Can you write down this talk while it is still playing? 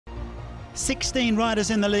16 riders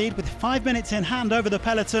in the lead with 5 minutes in hand over the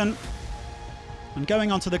peloton and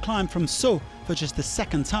going onto the climb from Sceaux for just the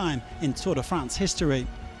second time in Tour de France history.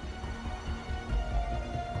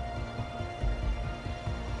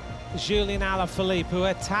 Julian Alaphilippe, who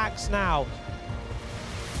attacks now.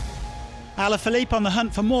 Alaphilippe on the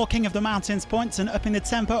hunt for more King of the Mountains points and upping the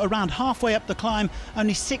tempo around halfway up the climb.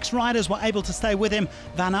 Only 6 riders were able to stay with him.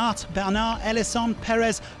 Van Aert, Bernard, Elisson,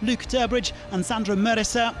 Perez, Luc Durbridge and Sandro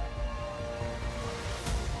Merisa.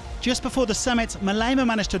 Just before the summit, Malema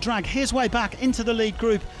managed to drag his way back into the lead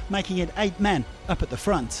group, making it 8 men up at the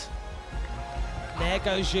front. There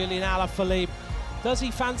goes Julian Alaphilippe. Does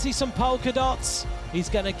he fancy some polka dots? He's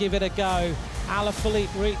going to give it a go.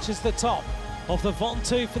 Alaphilippe reaches the top of the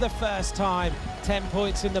Ventoux for the first time. 10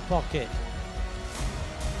 points in the pocket.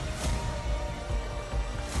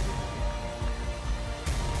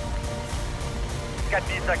 Quatre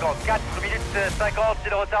minutes 50,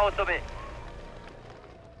 c'est le retard au sommet.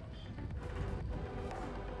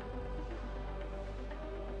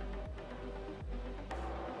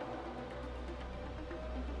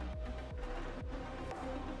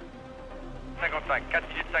 Quatre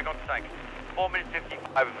minutes 55. 4 minutes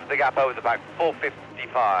 55. The gap over the back.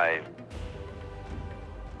 4:55.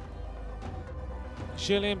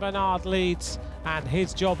 Julien Bernard leads, and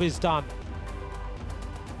his job is done.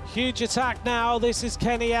 Huge attack now. This is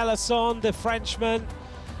Kenny Elisson, the Frenchman,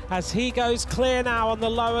 as he goes clear now on the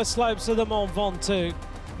lower slopes of the Mont Ventoux.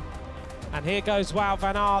 And here goes Wout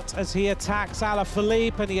van Aert as he attacks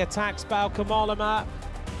Alaphilippe and he attacks Bauke Mollema.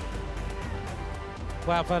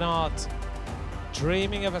 Wout van Aert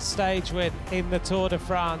dreaming of a stage win in the Tour de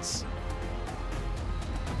France.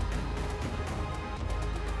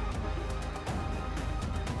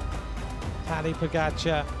 Tadej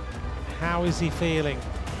Pogačar, how is he feeling?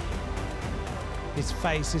 His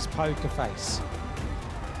face is poker face.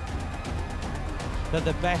 That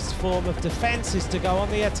the best form of defence is to go on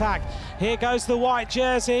the attack. Here goes the white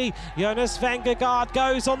jersey. Jonas Vingegaard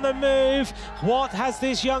goes on the move. What has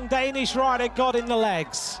this young Danish rider got in the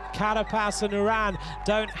legs? Carapaz and Uran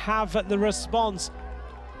don't have the response.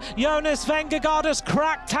 Jonas Vingegaard has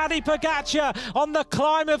cracked Tadej Pogačar on the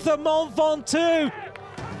climb of the Mont Ventoux.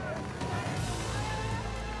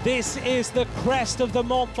 This is the crest of the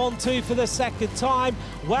Mont Ventoux for the second time.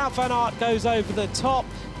 Wout van Aert goes over the top,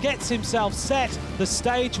 gets himself set. The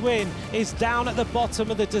stage win is down at the bottom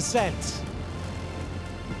of the descent.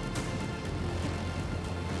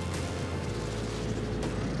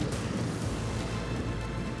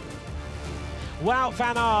 Wout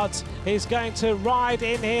van Aert is going to ride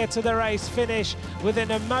in here to the race finish with an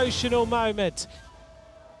emotional moment.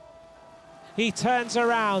 He turns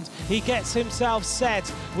around, he gets himself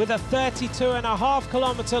set with a 32.5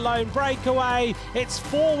 kilometre lone breakaway. It's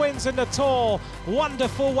 4 wins in the Tour.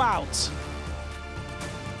 Wonderful Wout.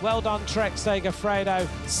 Well done, Trek Segafredo.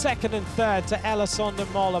 Second and third to Elisson and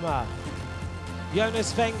Mollema.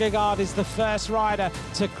 Jonas Vingegaard is the first rider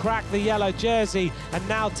to crack the yellow jersey, and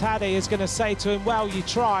now Tadej is going to say to him, well, you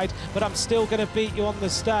tried, but I'm still going to beat you on the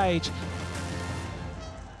stage.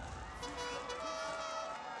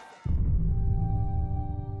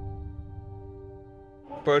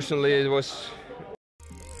 Personally, it was